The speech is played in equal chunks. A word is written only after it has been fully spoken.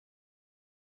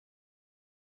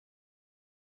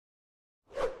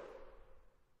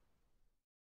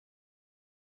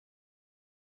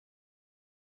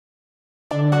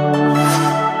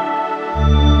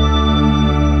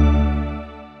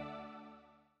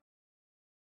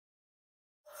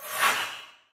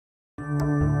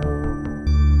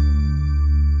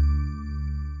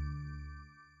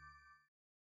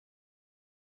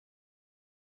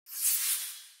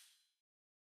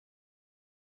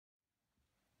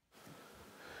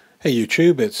Hey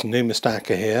YouTube, it's New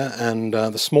Mistaka here, and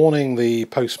this morning the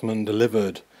postman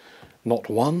delivered not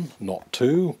one, not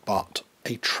two, but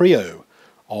a trio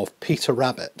of Peter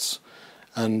Rabbits.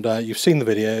 And you've seen the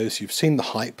videos, you've seen the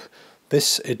hype.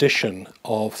 This edition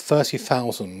of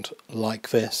 30,000 like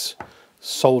this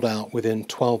sold out within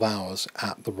 12 hours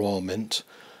at the Royal Mint,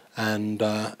 and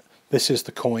this is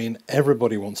the coin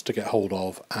everybody wants to get hold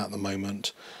of at the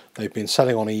moment. They've been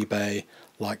selling on eBay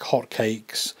like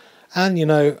hotcakes, and you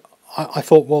know, I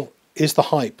thought, well, is the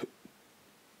hype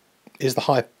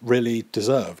really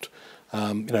deserved?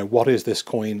 You know, what is this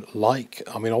coin like?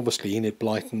 I mean, obviously Enid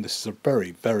Blyton, this is a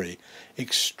very, very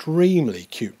extremely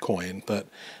cute coin that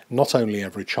not only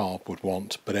every child would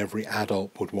want, but every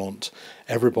adult would want.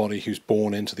 Everybody who's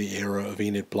born into the era of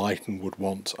Enid Blyton would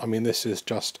want. I mean, this is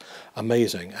just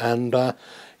amazing. And, you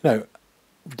know,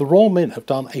 the Royal Mint have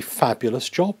done a fabulous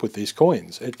job with these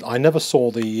coins. I never saw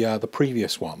the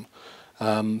previous one.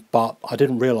 But I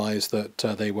didn't realise that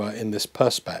they were in this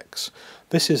perspex.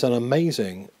 This is an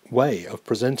amazing way of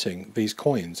presenting these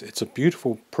coins. It's a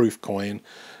beautiful proof coin,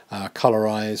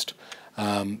 colourised,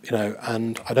 you know,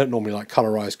 and I don't normally like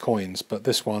colourised coins, but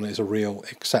this one is a real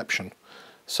exception.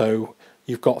 So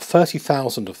you've got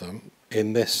 30,000 of them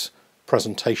in this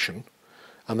presentation,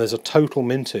 and there's a total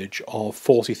mintage of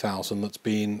 40,000 that's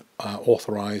been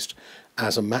authorised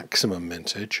as a maximum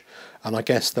mintage, and I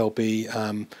guess there'll be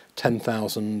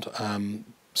 10,000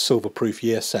 silver proof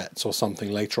year sets or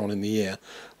something later on in the year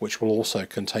which will also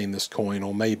contain this coin,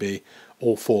 or maybe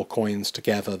all four coins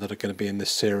together that are going to be in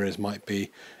this series might be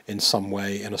in some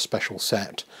way in a special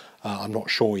set. I'm not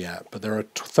sure yet, but there are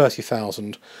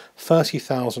 30,000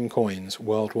 coins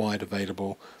worldwide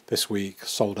available this week,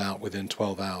 sold out within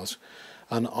 12 hours.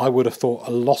 And I would have thought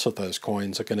a lot of those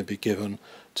coins are going to be given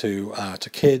to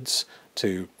kids,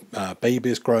 to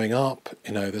babies growing up.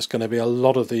 You know, there's going to be a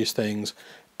lot of these things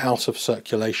out of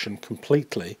circulation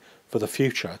completely for the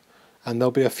future, and there'll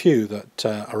be a few that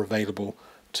are available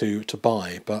to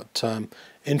buy. But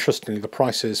interestingly, the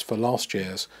prices for last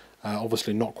year's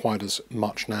obviously not quite as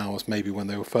much now as maybe when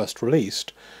they were first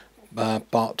released,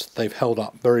 but they've held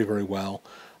up very, very well.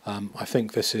 I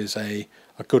think this is a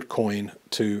good coin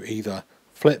to either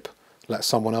flip, let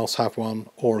someone else have one,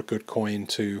 or a good coin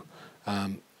to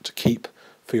keep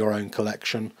for your own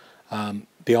collection.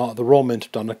 The Royal Mint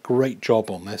have done a great job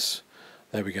on this.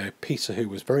 There we go. Peter, who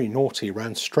was very naughty,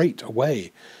 ran straight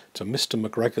away to Mr.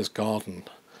 McGregor's garden,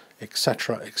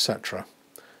 etc., etc.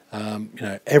 You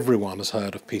know, everyone has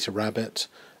heard of Peter Rabbit.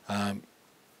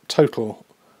 Total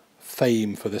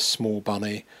fame for this small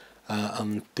bunny,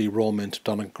 and the Royal Mint have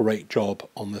done a great job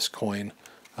on this coin.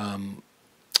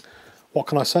 What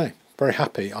can I say? Very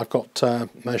happy. I've got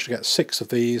managed to get 6 of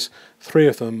these, 3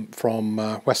 of them from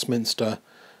Westminster,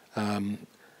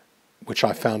 which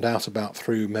I found out about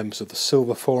through members of the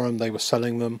Silver Forum. They were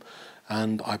selling them,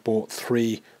 and I bought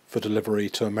 3 for delivery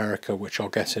to America, which I'll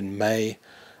get in May.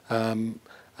 And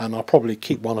I'll probably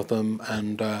keep one of them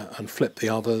and flip the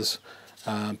others,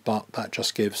 but that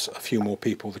just gives a few more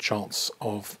people the chance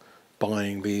of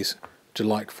buying these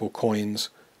delightful coins,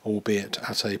 albeit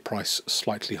at a price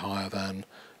slightly higher than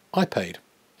I paid.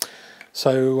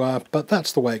 So, but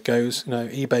that's the way it goes. You know,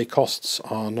 eBay costs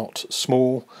are not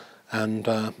small, and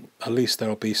at least there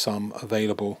will be some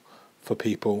available for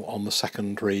people on the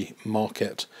secondary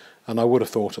market. And I would have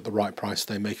thought at the right price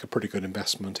they make a pretty good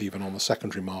investment even on the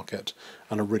secondary market,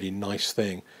 and a really nice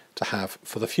thing to have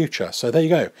for the future. So there you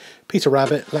go. Peter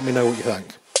Rabbit, let me know what you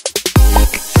think.